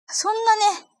そんなね、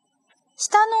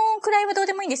下の位はどう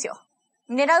でもいいんですよ。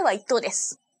狙うは一等で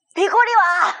す。ピコリは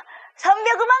300万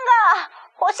が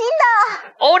欲しいん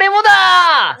だ。俺もだー。さ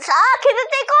あ、削っ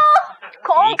ていこう。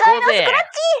今回のスクラッチ、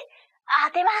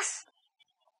当てます。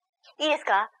いいです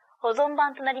か？保存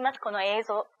版となります、この映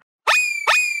像。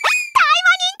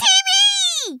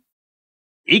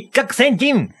一攫千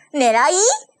金狙い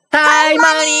対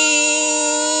魔忍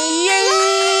イエー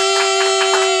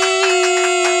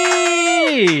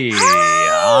イ。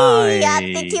はい、やっ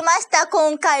てきました。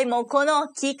今回もこの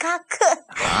企画。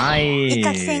はい。一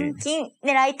攫千金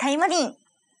狙い対魔忍。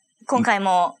今回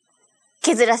も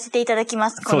削らせていただきま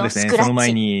す。このスクラッチ。そうですね。その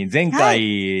前に前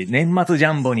回、年末ジ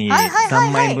ャンボに3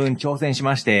万円分挑戦し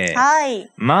まして。はい。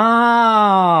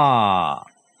ま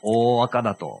あ、大赤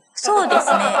だと。そうです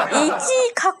ね。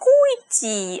過去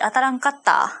一当たらんかっ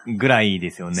た。ぐらいで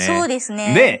すよね。そうです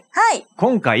ね。で、はい。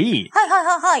今回、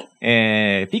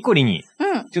ピコリに、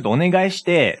ちょっとお願いし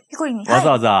て、ピコリに、わ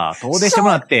ざわざ遠出しても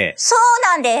らって、そう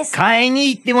なんです。買いに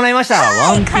行ってもらいました。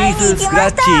ワンピーススクラ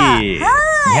ッチ。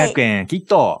200円、キッ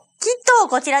ト。キット、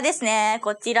こちらですね。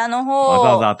こちらの方。わ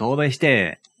ざわざ遠出し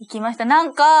て。行きました。な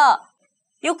んか、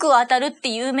よく当たるって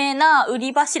有名な売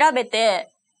り場調べて、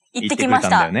行ってきまし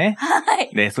た。行ってくれたんだよね。はい。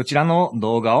で、そちらの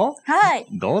動画を、はい。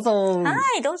どうぞ。は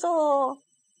い、どうぞ。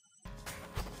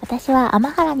私はア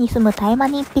マハラに住む対魔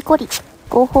忍ピコリ。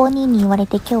合法人に言われ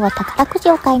て今日は宝くじ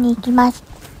を買いに行きます。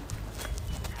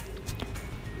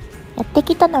やって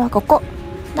きたのはここ。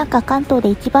なんか関東で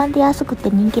一番出やすくて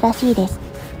人気らしいです。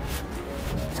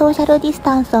ソーシャルディス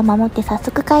タンスを守って早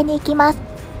速買いに行きます。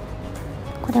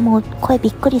これも声び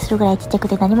っくりするぐらいちっちゃく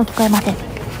て何も聞こえません。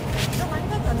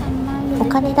お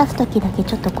金出すときだけ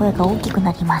ちょっと声が大きく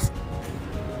なります。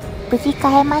無事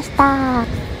買えました。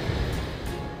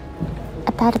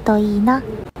当たるといいな。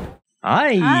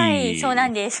はい。はい、そうな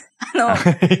んです。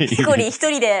ピコリ一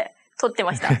人で撮って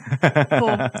ました。も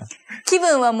う気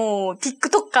分はもう、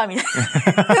TikToker みたい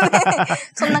な。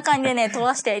そんな感じでね、撮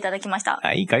らせていただきました。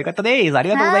はい、可愛かったです。あり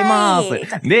がとうございます。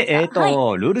で、ル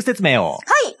ール説明を。は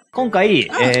い。今回、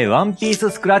ワンピース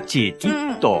スクラッチ、キ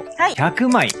ット、100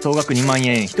枚、総額2万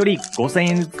円、1人5000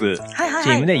円ずつ、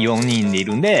チームで4人でい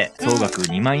るんで、総額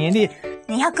2万円で、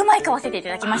200枚買わせていた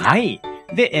だきました。はい。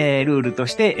で、ルールと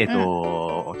して、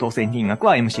当選金額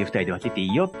は MC2 人で分けてい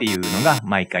いよっていうのが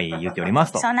毎回言っておりま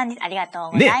すと。そうなんです。ありがと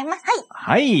うございます。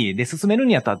はい。はい。で、進める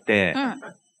にあたって、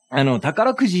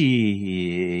宝く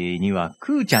じには、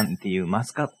クーちゃんっていうマ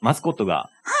スコットが、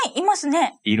はい、います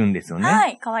ね。いるんですよね。は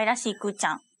い。可愛らしいクーち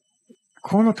ゃん。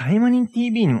この対魔忍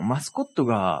TV にもマスコット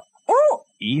が、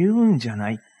いるんじゃな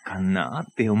いかな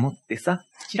って思ってさ、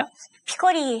こちら。ピ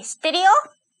コリ、知ってるよ？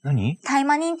何？対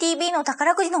魔忍 TV の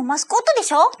宝くじのマスコットで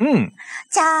しょ？うん。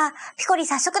じゃあ、ピコリ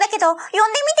早速だけど、呼んでみて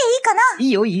いいかな？い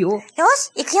いよ、いいよ。よ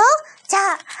し、行くよ。じゃ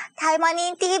あ、対魔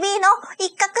忍 TV の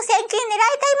一攫千金狙い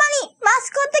対魔忍、マ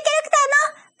スコットキャラクター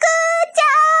の、クーち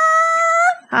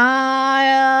ゃん！は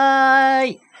ー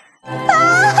い。すごい！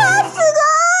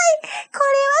こ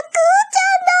れはクーちゃ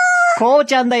んだ！こう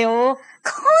ちゃんだよ。こう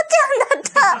ちゃんだ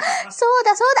った。そう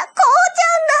だそうだ、こうち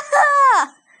ゃん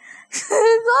だ。すごいね。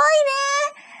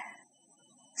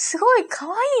すごい可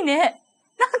愛いね。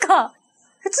なんか、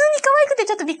普通に可愛くて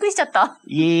ちょっとびっくりしちゃった。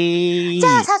イエーイ。じ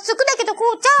ゃあ早速だけどこ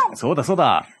うちゃん。そうだそう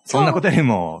だ。そんなことより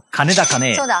も、金だ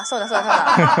金。そうだ。そんな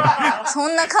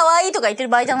可愛いとか言ってる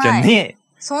場合じゃない。じゃねえ。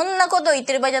そんなこと言っ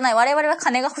てる場合じゃない。我々は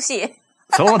金が欲しい。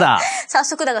そうだ。早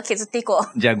速だが削っていこ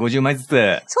う。じゃあ50枚ず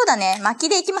つ。そうだね。巻き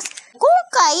でいきます。今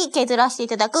回削らせてい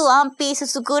ただくワンピース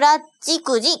スクラッチ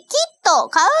くじキット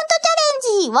カウントチ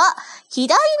ャレンジは、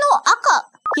左の3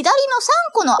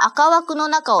個の赤枠の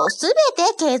中をすべ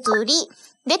て削り、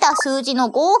出た数字の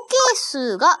合計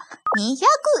数が200以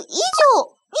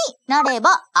上になれ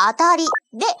ば当たり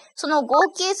で、その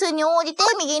合計数に応じて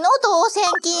右の当選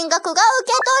金額が受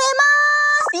け取れ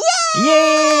ます。イエ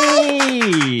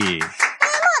ーイ！ま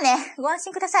あね、ご安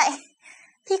心ください。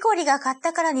ピコリが買っ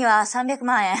たからには300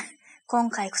万円。今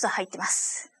回こそ入ってま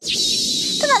す。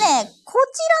ただね、こ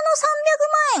ちらの300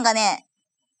万円がね、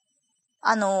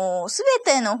す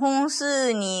べての本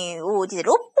数に応じて6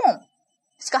本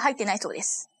しか入ってないそうで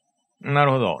す。な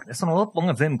るほど。その6本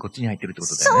が全部こっちに入ってるってこ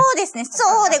とだよね。そうですね。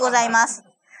そうでございます。ち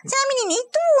なみに2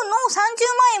等の30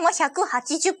万円は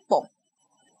180本。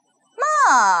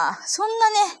まあ、そんな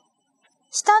ね、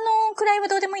下の位は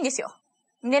どうでもいいんですよ。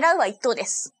狙うは1等で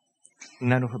す。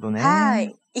なるほどね。は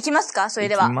い。いきますか？それ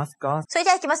では。いきますか？それじ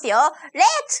ゃあいきますよ。レッ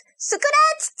ツスクラ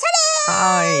ッチチャ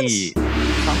レンジ！は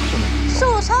い。そ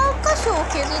う、3箇所を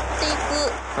削っていく。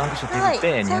3箇所削っ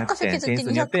て200点。点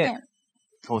数によって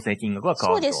当選金額は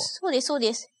変わると。そう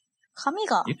です。紙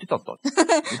が。言ってた。紙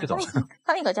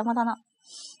が邪魔だな。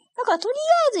だからとり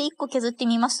あえず1個削って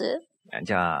みます？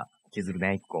じゃあ、削る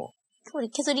ね、1個。これ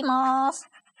削りまーす。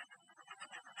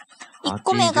1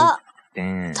個目が、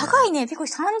高いね。ピコ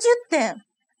リ30点。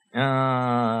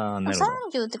なるほ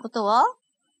ど。30ってことは、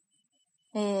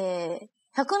100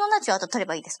のナチュ当たれ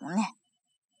ばいいですもんね。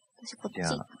私こっち。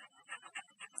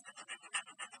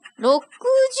60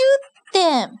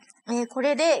点。こ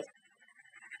れで、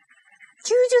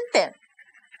90点。110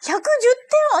点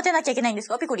を当てなきゃいけないんです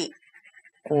か、ピコリ。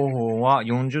候補は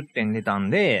40点出た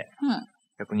んで、うん。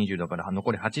120だから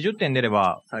残り80点出れ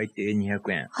ば最低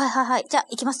200円。はいはいはい。じゃあ、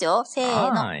いきますよ。せ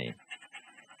ーの。はい。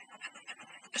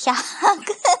100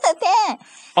点。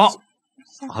あ、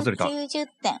外れた。190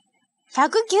点。190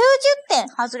点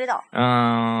外れだ。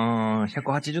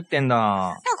180点だ。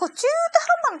なんかこう、中途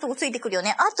半端なとこついてくるよ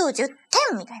ね。あと10点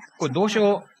みたいな。これどうし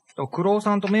よう。クロウ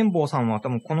さんと綿棒さんは多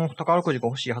分この宝くじが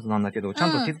欲しいはずなんだけど、ちゃ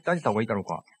んと削ってあげた方がいいだろう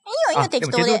か。いいよ、適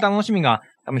当で。でも削る楽しみが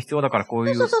多分必要だからこう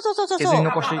いう。そう。削り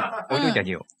残して置いといてあ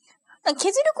げよう。削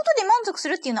ることで満足す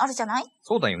るっていうのあるじゃない？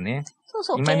そうだよね。そ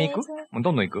う。2枚目いく？もう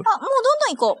どんどんいく？もうどんど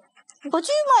んいこう。50枚、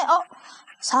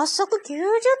早速90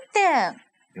点。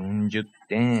40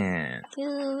点。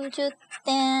90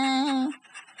点。90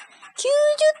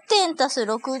点足す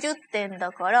60点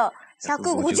だから、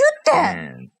150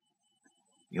点。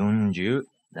40、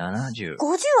70。50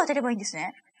当てればいいんです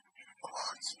ね。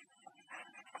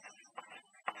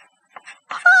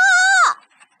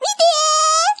見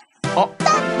てー！だった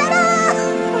らー！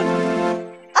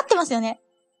合ってますよね。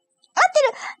合って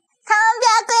る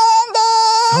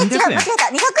！300円でーす！違う、間違えた。200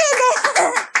円で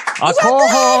ーす！候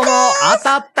補も当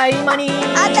たった今に当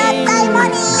たった今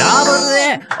にダブル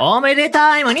でおめで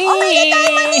たいまにおめでた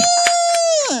い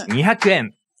まに200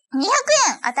円。200円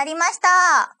当たりまし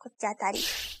た。こっち当たり。い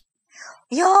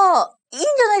やー、いいんじ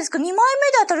ゃないですか。2枚目で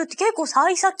当たるって結構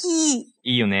幸先い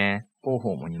いよね。候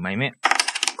補も2枚目。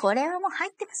これはもう入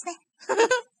ってますね。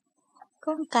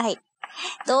今回、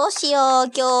どうしよ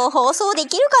う。今日放送で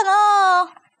きるか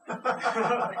な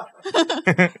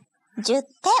10点。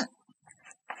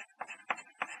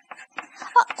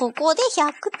ここで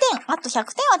100点。あと100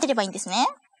点当てればいいんですね。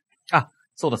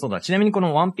そうだ。ちなみにこ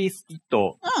のワンピースキッ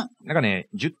ト、なんかね、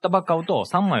10束買うと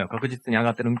3枚は確実に上が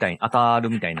ってるみたい、当た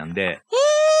るみたいなんで、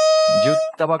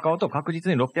10束買うと確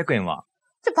実に600円は。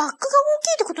バックが大きい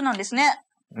ってことなんですね。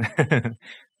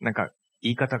なんか、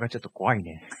言い方がちょっと怖い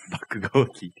ね。バックが大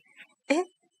きい。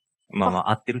ま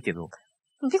あ合ってるけど。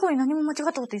ピコに何も間違っ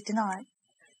たこと言ってない。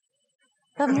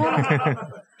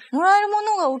もらえるも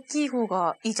のが大きい方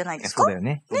がいいじゃないですか？そうだよ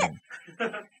ね。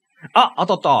当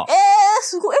たった。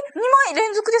すごい。2枚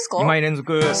連続ですか？ 2 枚連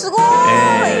続。すごーい。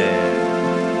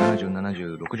70、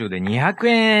70、60で200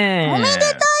円。おめでた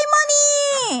い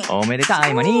マニー。おめでた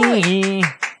いマニー。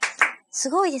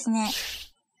すごいですね。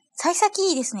幸先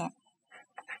いいですね。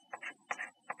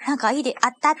なんかいいで、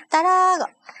当たったらーが。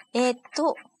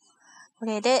こ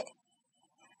れで、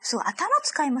すごい頭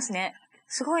使いますね。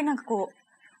すごいなんかこ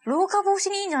う、老化防止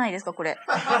にいいんじゃないですか、これ。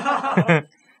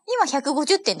今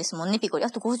150点ですもんね、ピコリ。あ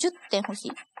と50点欲し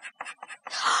い。当たっ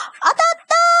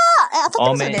たー！当たって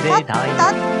ますよね。おめでたい。当た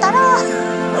ったら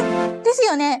ーです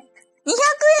よね。200円で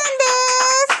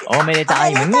ーす！おめでた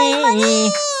いマニ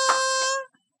ー。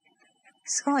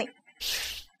すごい。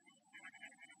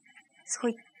すご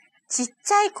い。ちっ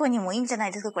ちゃい子にもいいんじゃな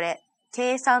いですか、これ。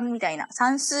計算みたいな。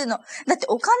算数の。だって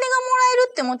お金がもらえ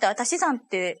るって思って足し算っ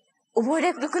て覚え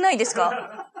れなくないです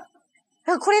か？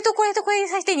これとこれとこれに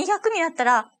させて200になった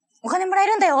らお金もらえ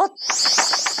るんだよ。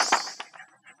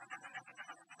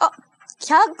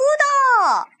100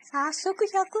だ！早速100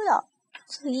だ。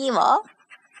次は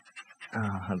外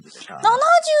れた。70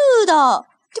だ！っ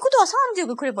てことは30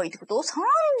が来ればいいってこと？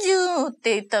 30 っ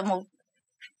て言ったらもう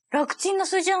楽ちんな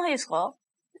数字じゃないですか？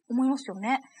思いますよ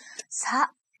ね。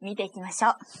さあ、見ていきましょ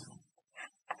う。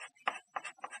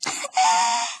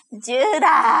10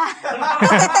だ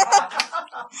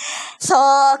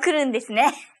そう、来るんです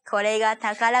ね。これが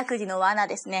宝くじの罠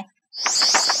ですね。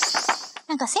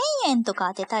なんか1000円とか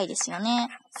当てたいですよね。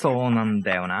そうなん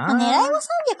だよな。狙いは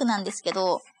300なんですけ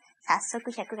ど、早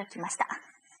速100が来ました。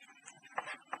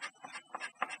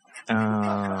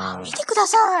見てくだ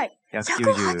さい。180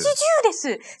で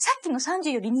す。さっきの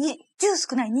30より10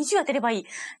少ない。20当てればいい。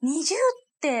20っ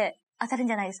て当たるん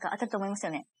じゃないですか？当たると思います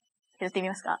よね。やってみ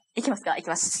ますか？いきますか？いき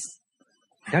ます。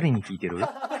誰に聞いてる？ 100! 違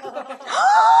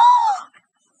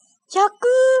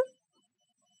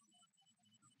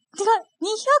う、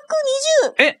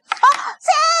220! 1000円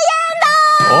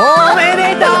だ！おめ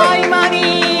でたいマニ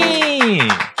ー！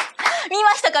見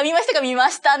ましたか？見ましたか？見ま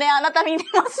したね。あなた見て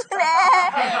ますね。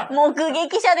目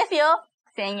撃者ですよ。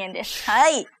1000円です。は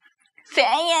い。1000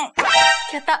円。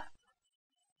やった。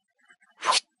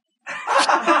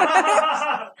200円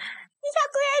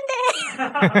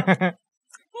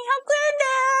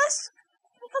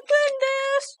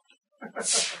で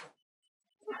す。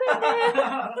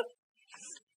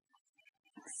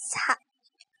さあ、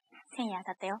1000円当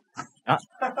たったよ。あ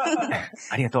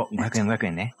りがとう。500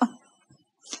円ね。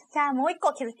じゃあもう1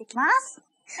個削っていきます。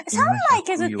3枚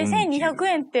削って1200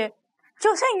円って、じ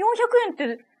ゃあ1400円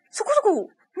って、そこそこ、も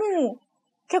う、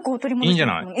結構取り戻していいんじゃ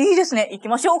ない？いいですね。行き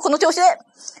ましょう。この調子で。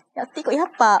やっていこう。や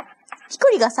っぱ、ひこ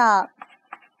りがさ、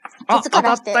当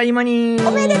たった今に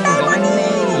おめでたいまに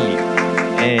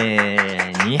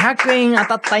200円当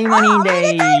たった今にでーす。おめ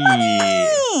でたいまに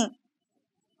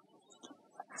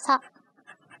さ、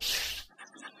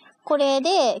これ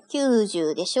で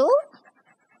90でしょ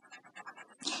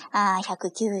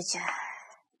？190。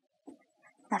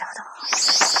なるほど。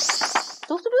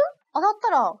どうする？当たった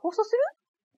ら放送する？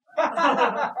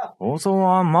放送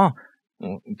は、ま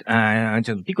あ、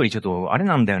ちょっと、ピコリちょっと、あれ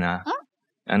なんだよな。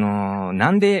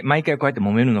なんで毎回こうやって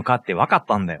揉めるのかって分かっ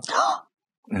たんだよ。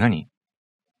何？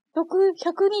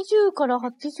 120から80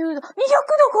だ。200だ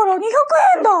から200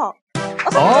円だ！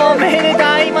おめで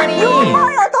たいまに4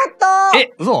枚当たった！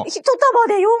嘘？一束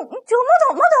で4、じゃあ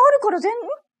まだあるから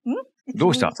ど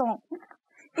うした？ 1、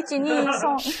2、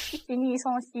3、1、2、3、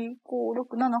4、5、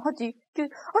6、7、8、9。あれ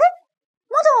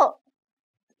まだ、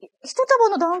一束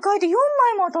の段階で4枚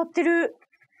も当たってる。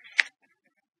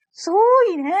すご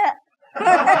いね。な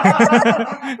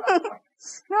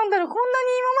んだろう、こんなに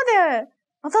今まで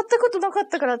当たったことなかっ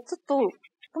たから、ちょっと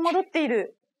戸惑ってい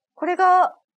る。これ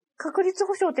が、確率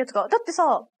保証ってやつか。だって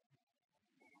さ、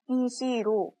2、4、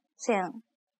6、1000。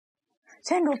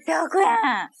1600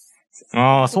円。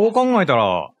そう考えた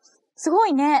ら。すご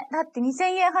いね。だって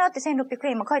2000円払って1600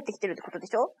円今返ってきてるってことで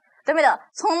しょ？ダメだ。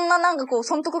そんななんかこう、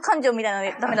損得感情みた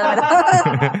いなの、ダメだ。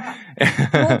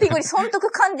もうピコリ損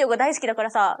得感情が大好きだか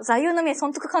らさ、座右の銘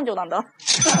損得感情なんだ。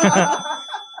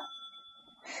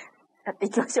やってい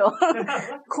きましょう。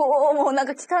こう、もうなん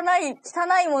か汚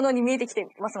いものに見えてきて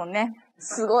ますもんね。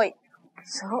すごい。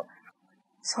すご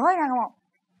いな、も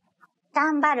う。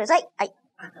頑張るぞい。はい。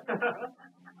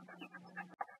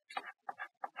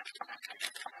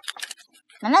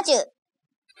70。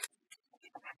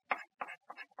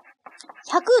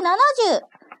170。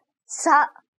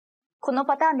さあ、この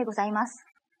パターンでございます。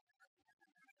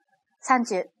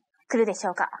30、来るでし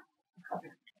ょうか。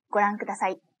ご覧くださ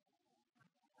い。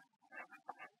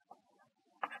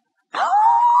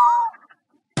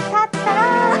たったら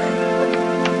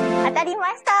ー当たりま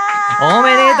したーお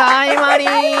めでたいまり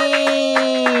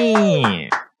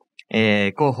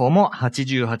ー広報も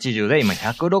80、80で今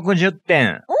160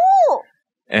点。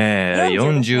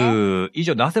40以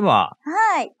上出せば。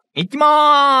はい。いき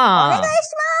まーす。お願いし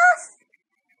ます。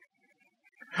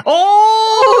お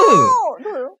ー！ど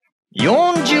うよ？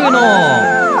 40の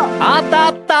当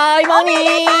たった今に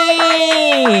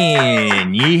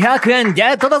200円ゲ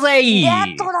ットだぜゲ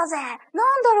ットだぜ。な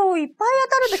んだろう、いっぱい当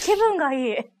たると気分がい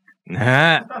い。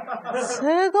ねえ。す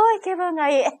ごい気分が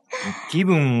いい。気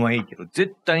分はいいけど、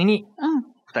絶対に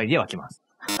2人で分けます。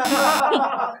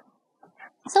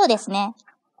そうですね。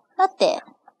だって、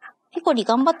ピコリ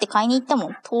頑張って買いに行ったも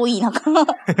ん。遠い中。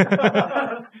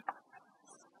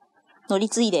乗り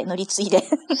継いで。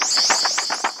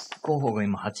候補が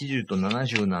今80と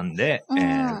70なんで、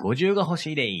50が欲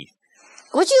しいでいい。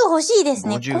50欲しいです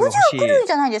ね。50来るん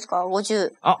じゃないですか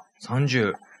 ?50。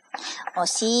30。惜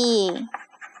しい。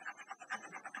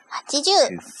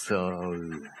80。そう。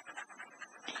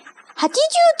80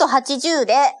と80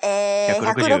で、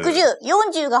160。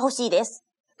40が欲しいです。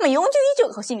まあ、40以上が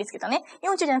欲しいんですけどね。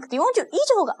40じゃなくて40以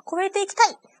上が超えていきた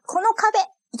い。この壁、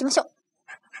行きましょう。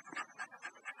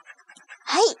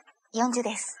はい、40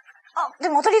です。で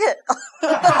も当たりで。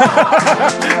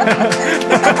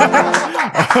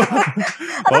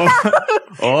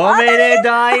おめで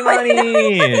たいまに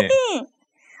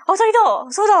当たりだ。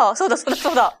そうだ。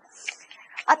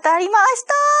当たりまし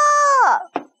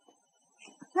た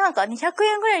なんか200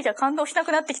円ぐらいじゃ感動しな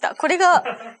くなってきた。これが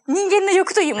人間の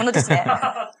欲というものですね。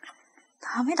ダ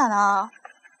メだな。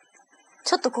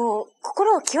ちょっとこう、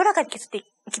心を清らかに削ってい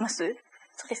きます？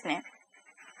そうですね。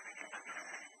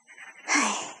は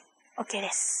い。OK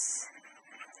です。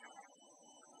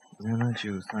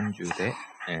70、30で、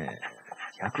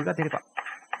100が出れば。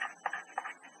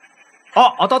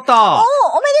当たった！お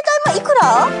めでたいいく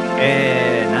ら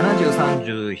？70、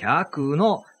30、100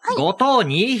の5等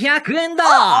200円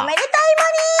だ！おめでた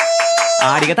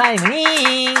いありがたいのに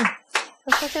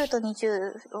60と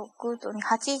20、6と2、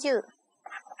80。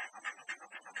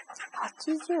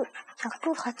80、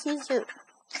180。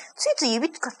ついつい指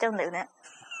使っちゃうんだよね。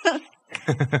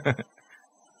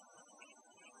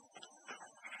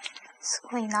す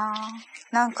ごいな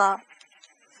ぁ。なんか、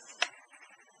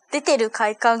出てる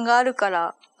快感があるか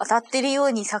ら、当たってるよ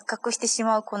うに錯覚してし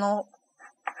まうこの、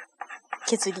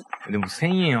削り。でも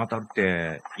1000円当たるっ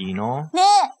ていいな。ねえ、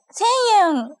1000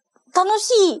円、楽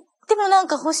しい。でもなん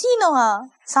か欲しいのは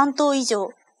3等以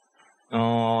上。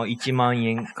1万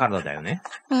円からだよね。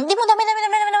うん、でもダメ。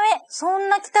そん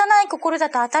な汚い心だ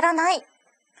と当たらない。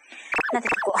なんで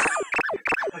こ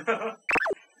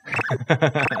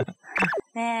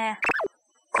う。ねえ、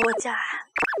紅茶。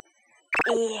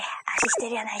いい足して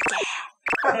るやないけ。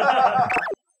や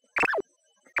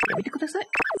めてください。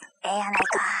やないか。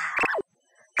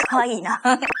かわいいな。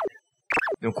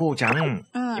でも、こうちゃん、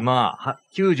今、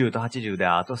90と80で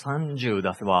あと30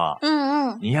出せば、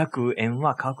200円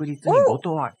は確実に5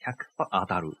等は 100% 当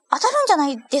たる。当たるんじゃな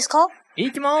いですか？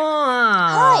いきまー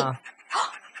す。はい。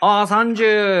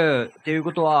30っていう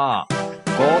ことは、5等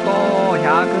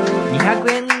100、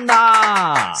200円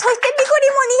だ。そしてピコ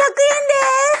リも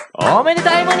200円です。おめで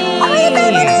たいまに。おめでた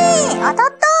いまに。当たった。なん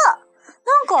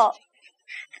か、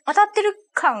当たってる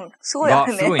感、すごいあ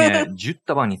るね。すごいね。10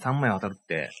束に3枚当たるっ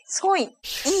て。すごい、い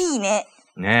いね。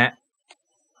ね。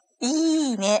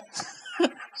いいね。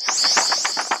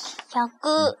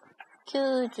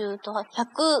190と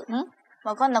100、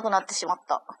わかんなくなってしまっ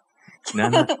た。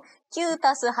9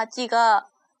足す8が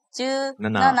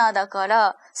17だか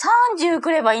ら、30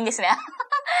くればいいんですね。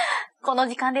この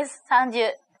時間です。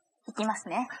30。いきます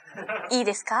ね。いい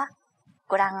ですか？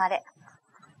ご覧あれ。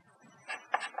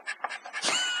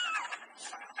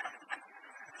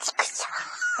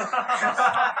こうい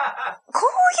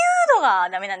うのが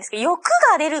ダメなんですけど、欲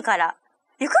が出るから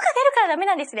ダメ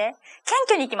なんですね。謙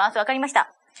虚に行きます。わかりまし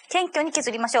た。謙虚に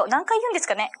削りましょう。何回言うんです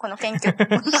かね、この謙虚。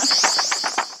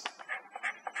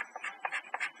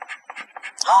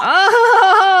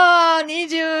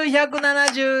20、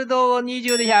170度、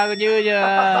20で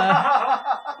190。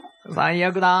最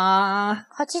悪だ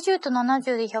ー。80と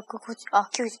70で150、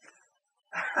90。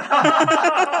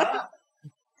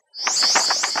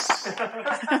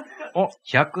お、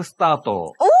100スタート。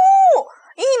おー、い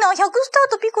いな、100スタ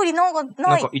ートピコリなんかない。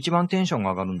なんか一番テンションが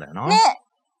上がるんだよな。ね。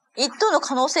一等の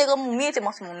可能性がもう見えて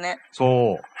ますもんね。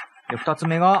そう。で、二つ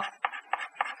目が、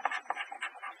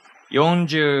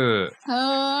40。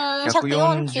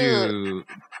140。っ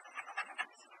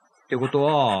てこと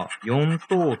は、4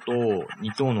等と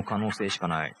2等の可能性しか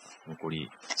ない。残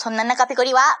り。そんな中ピコ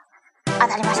リは、当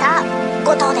たりました。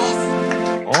5等です。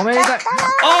おめでたい。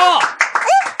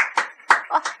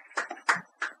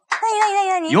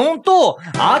なに 4等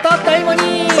当たった今に !1000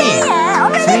 円お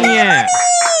めでたいまにおめでた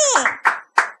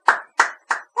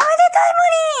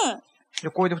いまにで、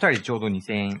これで2人でちょうど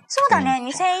2000円。そうだね、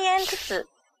2000円ずつ。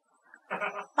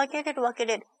分けれる。削っ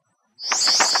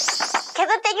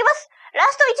ていきます。ラ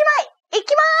スト1枚い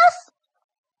きます。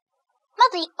ま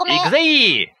ず1個目。いくぜ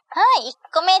ー。はい、1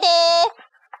個目でー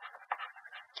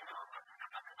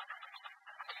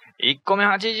す。1個目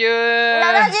80。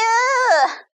70。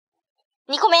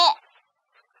2個目。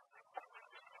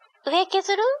上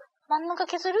削る？真ん中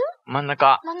削る？真ん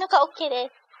中。真ん中 OK で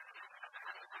す。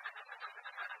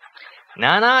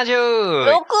70。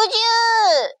60。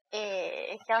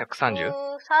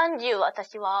130？ 130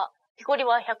私は、ピコリ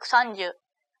は130。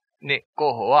で、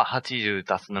候補は80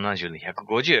足す70で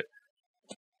150。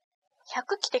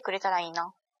100来てくれたらいい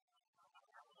な。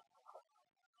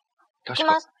いき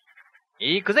ます。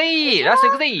いくぜー。ラスト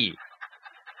いくぜー。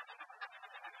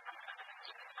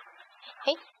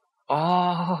はい。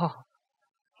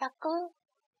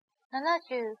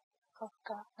170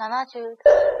か70。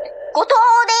5等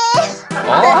でーす。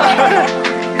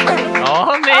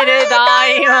おめでた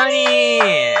いまに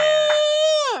ー。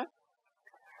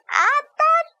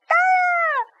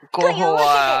候補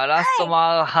はラスト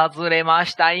も外れま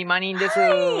した、今にんです。で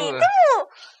も、今回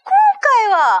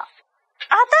は、当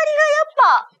たりがやっ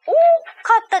ぱ多か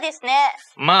ったですね。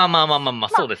まあ、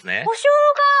そうですね。保証が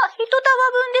1束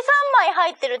分で3枚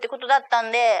入ってるってことだった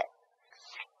んで、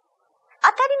当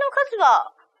たりの数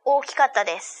は大きかった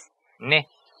です。ね。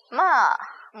まあ、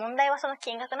問題はその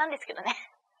金額なんですけどね。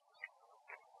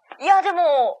いや、で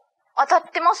も、当た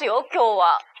ってますよ、今日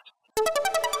は。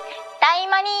対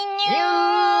魔忍ニュ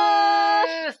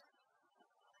ース。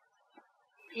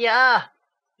いや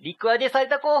ー、陸揚げされ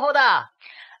た候補だ。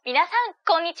皆さん、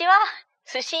こんにちは。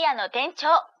寿司屋の店長、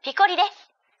ピコリです。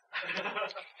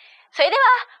それでは、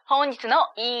本日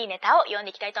のいいネタを読んで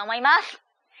いきたいと思います。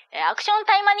アクション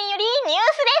対魔忍よりニュー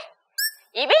スで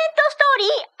す。イベントストーリー、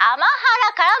アマハ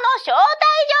ラからの招待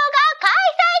状が開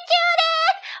催中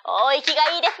です。息が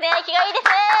いいですね、息がいいです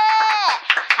ね。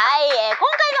はい、今回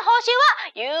の報酬は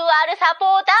UR サポ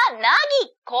ーターなぎ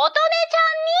ことねちゃん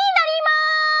になりま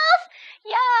す。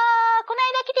いやー、この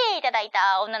間来ていただい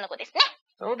た女の子ですね。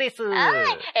そうです。は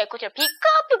い。こちらピック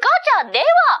アップガチャで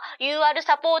は、UR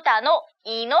サポーターの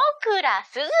猪倉涼花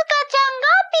ちゃんが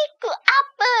ピックアッ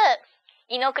プ。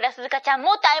猪倉涼花ちゃん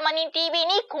も対魔忍 TV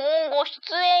に今後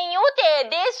出演予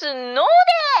定ですので、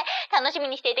楽しみ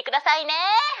にしていてくださいね。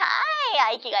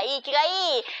はい。息がいい、息が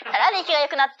いい。さらに息が良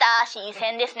くなった新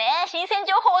鮮ですね。新鮮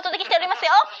情報をお届けしております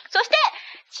よ。そして、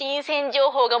新鮮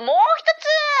情報がもう一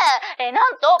つ。な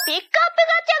んと、ピックアップガ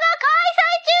チャが開催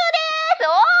中です。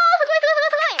おー、すごいすごいすご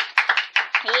いす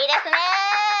ごい。いいですね。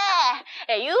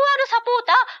UR サポー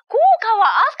ター、甲河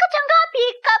アスカちゃんがピ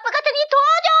ックアップガチャに登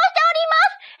場して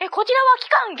おります。こちらは期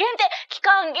間限定とな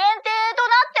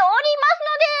っております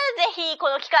ので、ぜひこ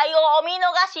の機会をお見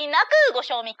逃しなくご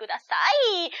賞味くださ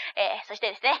い。そし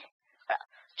てですね、ほら、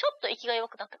ちょっと息が弱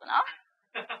くなったかなは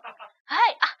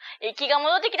い。息が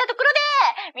戻ってきたところで、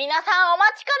皆さんお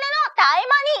待ちかねの対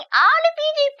魔忍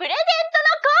RPG プレゼント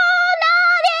のコーナ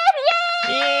ー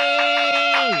です。イエ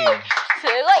ーイす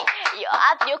ご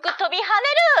いよく飛び跳ね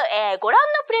る、ご覧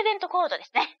のプレゼントコードで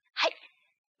すね。はい。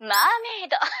マーメイ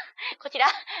ド。こちら、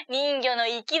人魚の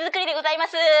息づくりでございま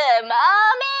す。マーメイ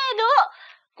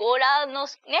ド。ご覧の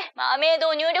ね、マーメイド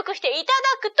を入力していた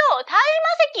だくと、大魔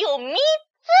石を3つ、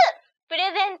プ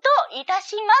レゼントいた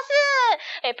します。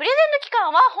プレゼント期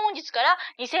間は本日から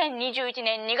2021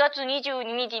年2月22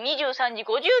日23時59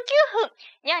分、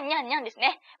にゃんにゃんにゃんです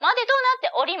ね、までとなって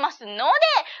おりますので、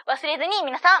忘れずに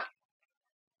皆さん、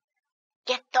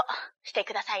ゲットして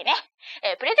くださいね。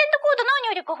プレゼントコードの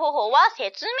入力方法は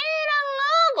説明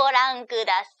欄をご覧く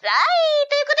ださい。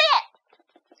ということ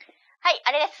で、はい、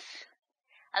あれです。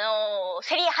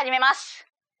競り始めます。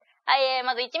はい、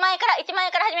まず1万円から始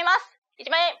めます。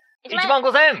1万円。1万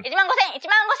5000。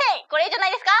これ以上な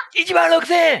いですか ?1万6000。1万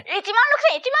6000。1万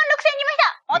6000来まし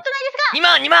た。もっとないですか 2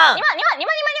万。2万来ました。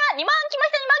2万。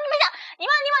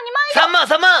3万。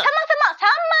3万。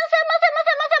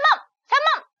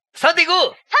3.5。3万5千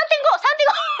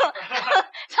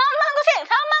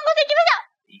来ました。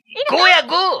5や5。5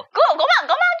万来まし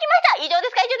た。以上で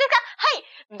すかはい。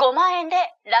5万円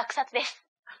で落札です。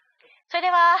それ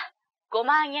では、5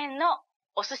万円の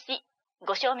お寿司、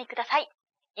ご賞味ください。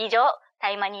以上、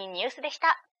対魔忍ニュースでし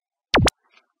た。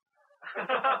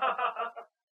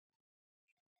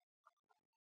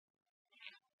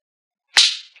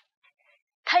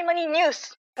対魔忍ニュー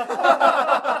ス。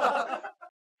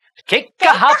結果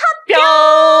発表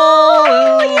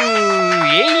イ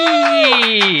エ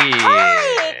ーイは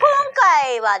い、今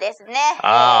回はですね、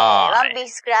ワンピー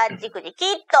ススクラッチくじキ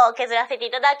ットを削らせて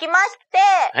いただきまして、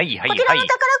こちらの宝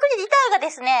くじ自体が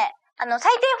ですね、最低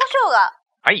保証が、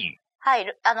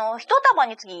一束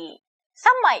につき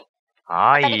3枚当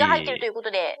たりが入っているというこ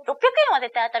とで、600円は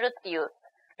絶対当たるっていう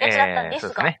やつだったんです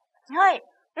が、はい。なかなか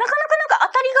当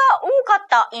たりが多かっ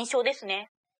た印象です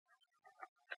ね。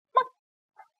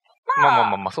ま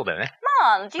あ、そうだよね。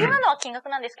重要なのは金額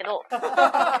なんですけど。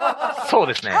そう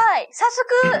ですね。はい。早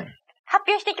速、発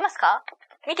表していきますか？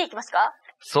見ていきますか？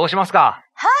そうしますか。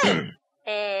はい。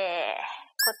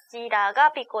こちら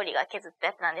がピコリが削った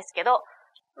やつなんですけど、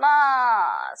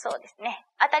そうですね。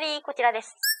当たりこちらで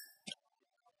す。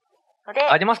あ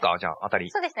りますか？じゃあ、当た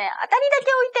り。そうですね。当たりだけ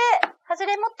置いて、外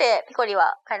れ持ってピコリ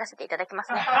は帰らせていただきま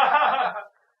すね。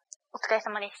お疲れ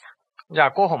様でした。じゃ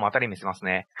あ、候補も当たり見せます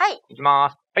ね。はい。いきま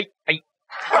ーす。はい。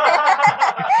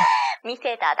見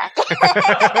せただけ。っていう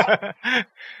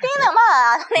の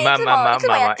は、いつ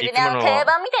もやってるね、定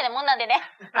番みたいなもんなんでね、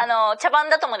茶番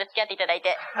だと思って付き合っていただい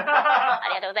て。あ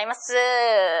りがとうございます。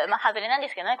外れなんで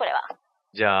すけどね、これは。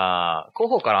じゃあ、候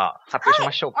補から発表し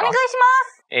ましょうか。お願いしま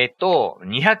す。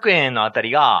200円の当た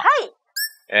りが、はい。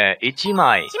1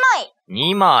枚、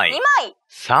2枚、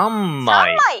3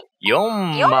枚、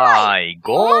4枚、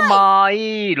5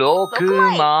枚、6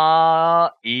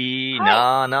枚、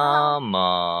7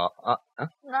枚、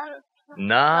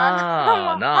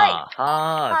7、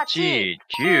8、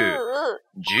9、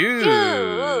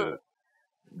10、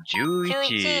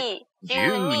11、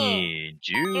12、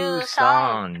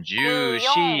13、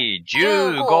14、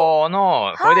15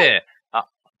の、これで、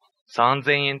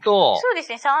3000円と、そうです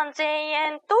ね、3000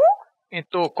円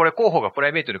と、これ候補がプラ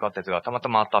イベートで買ったやつがたまた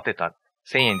ま当てた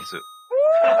1000円です。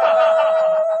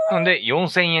なんで、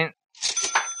4000円。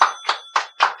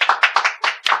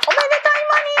おめでたい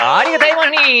マニー。ありがたいマ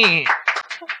ニー。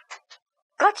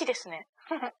ガチですね。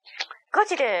ガ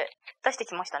チで出して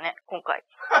きましたね、今回。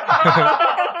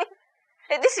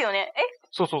ですよね。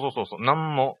そう。な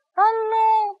んの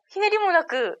ひねりもな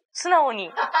く、素直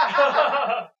に。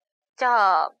じ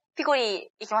ゃあ、ピコ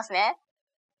リいきますね。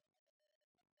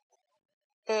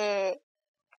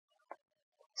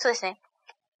そうですね。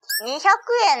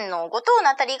200円の5等の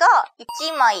あたりが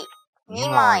1枚、2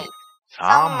枚、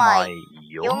3枚、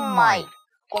4枚、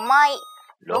5枚、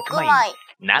6枚、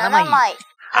7枚、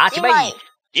8枚、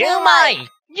10枚、10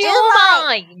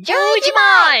枚、11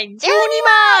枚、12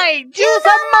枚、13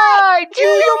枚、14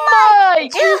枚、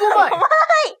15枚。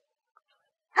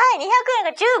はい、200円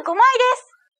が15枚で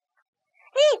す。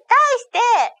に対して、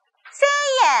1000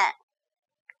円。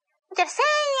じゃあ1000円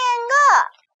が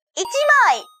1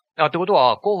枚。あ、ってこと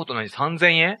は、候補と同じ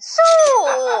3000円？そ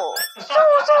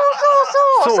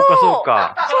う。そう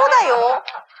か。そうだよ。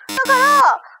だ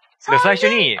から、最初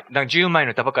に、10枚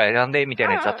の束から選んで、みたい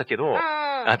なやつあったけど、そう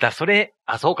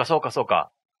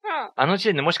か。あの時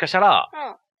点でもしかしたら、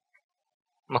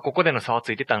まあ、ここでの差は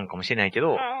ついてたのかもしれないけ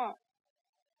ど、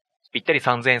ぴったり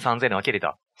3000円で分けれ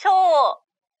た。そう。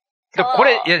こ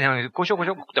れ、こうしよう。こ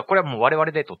れはもう我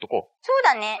々で取っとこう。そう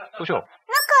だね。どうしよう。仲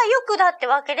良くだって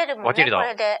分けれるもんね。分けれた。こ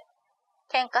れで。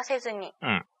喧嘩せずに。とい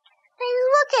うわ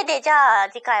けで、じゃあ、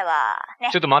次回はね。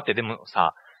ちょっと待って、でも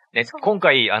さ、ね、今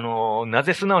回、な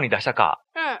ぜ素直に出したか。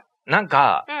なん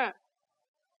か、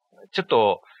ちょっ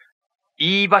と、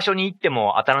いい場所に行って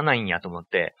も当たらないんやと思っ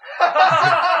て。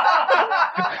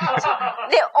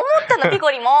で、思ったの、ピ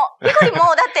コリも。だっ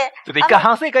て。ちょっと一回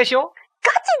反省会しよう。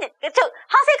ガチで、反省会開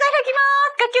きまー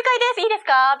す。学級会です。いいです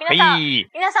か？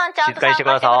皆さんちゃんと参加してく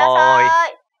ださ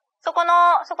い。そこ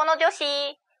の女子、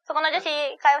会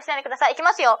話しないでください。いき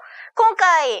ますよ。今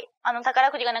回、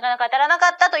宝くじがなかなか当たらなか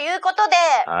ったということで、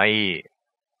はい。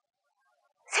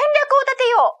戦略を立て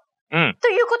よう。と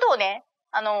いうことをね、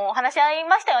話し合い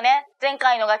ましたよね。前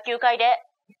回の学級会で。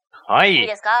はい。いい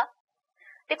ですか？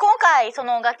で、今回、そ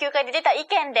の学級会で出た意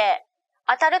見で、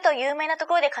当たると有名なと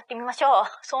ころで買ってみましょう。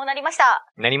そうなりました。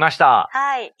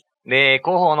はい。で、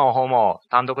広報の方も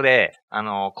単独で、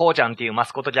こうちゃんっていうマ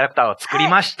スコットキャラクターを作り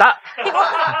ました。そ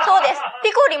うです。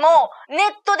ピコリもネ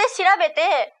ットで調べ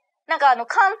て、関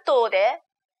東で、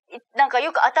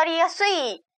よく当たりやす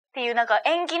いっていう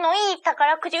縁起のいい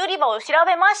宝くじ売り場を調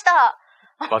べました。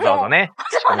わざわざね。わ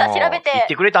ざわざ調べて。行っ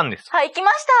てくれたんです。はい、行き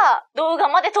ました。動画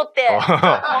まで撮って。知ってます？歩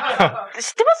きな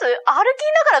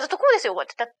がらずっとこうですよ。こうやっ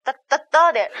て、タッタッタ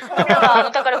ッで。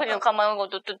宝くじの看板を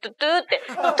ドゥドゥドゥドゥって。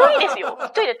一人ですよ。一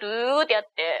人でドゥーってやっ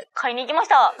て、買いに行きまし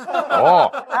た。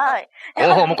はい。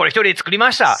もうこれ一人で作り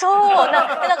ました。そう。買ったら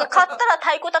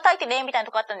太鼓叩いてね、みたいな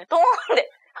とこあったんで、ドーン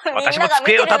で。私も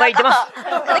机を叩いてます。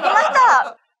叩きまし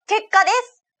た。結果で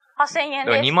す。8000円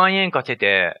です。2万円かけ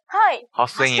て、はい。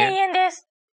8000円。8000円です。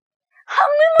半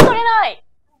分も取れない。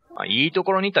いいと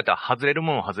ころに行ったら外れる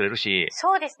もんは外れるし。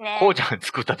そうですね。こうちゃん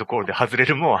作ったところで外れ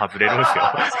るもんは外れるんですよ。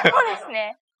そうです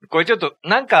ね。これちょっと、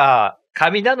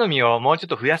神頼みをもうちょっ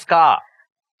と増やすか。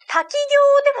滝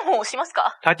行でもします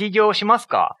か？滝行します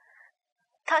か？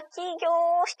滝行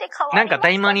して変わりますかね。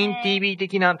対魔忍 TV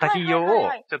的な滝行を、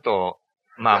ちょっと、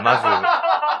まず、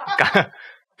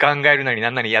考えるなりな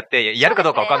んなりやって、やるか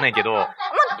どうかわかんないけど、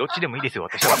どっちでもいいですよ。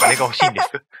私は金が欲しいんです。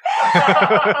同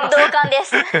感で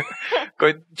す。こ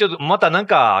れ、ちょっとまた考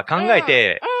え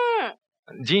て、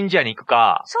神社に行く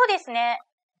か、そうですね。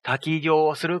滝行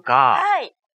をするか、は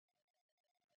い。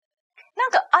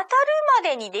当たるま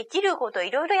でにできること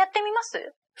いろいろやってみま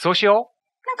す？そうしよ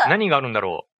う。何があるんだ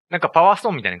ろう。パワースト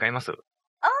ーンみたいなの買います？い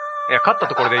や、勝った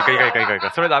ところでいか。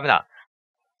それダメだ。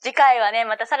次回はね、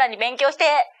またさらに勉強して、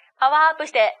パワーアップ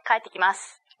して帰ってきま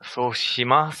す。そうし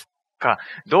ますか。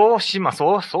そうっすよ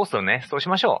ね。そうし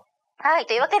ましょう。はい、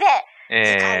というわけで。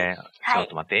ちょっ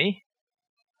と待って。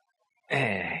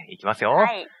いきますよ。は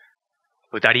い。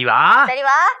二人は、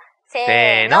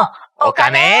せーの、お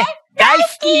金、大好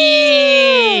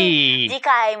き！次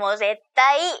回も絶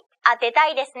対当てた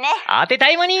いですね。当てた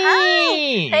いまにー！はい。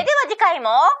それでは次回も、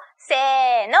せー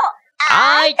の、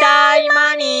会いたい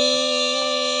まにー！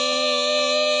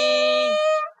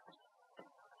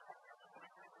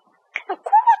こう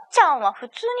ちゃんは普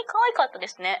通に可愛かったで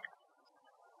すね。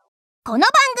この番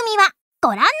組はご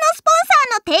覧のスポンサ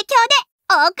ーの提供で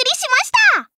お送りしまし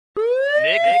た。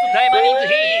ネクストタイマニンズ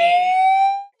ヒ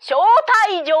招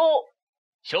待状。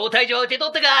招待状受け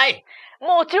取ったかい？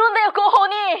もちろんだよ、広報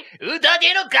に。歌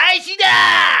での開始だ！パ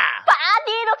ー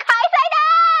ティーの開催だ！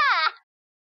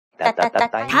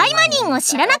タイマニンを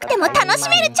知らなくても楽し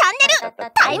めるチャンネ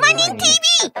ル、タイマニン TV。チ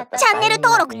ャンネル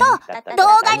登録と動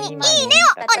画にいいねをお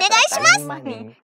願いします。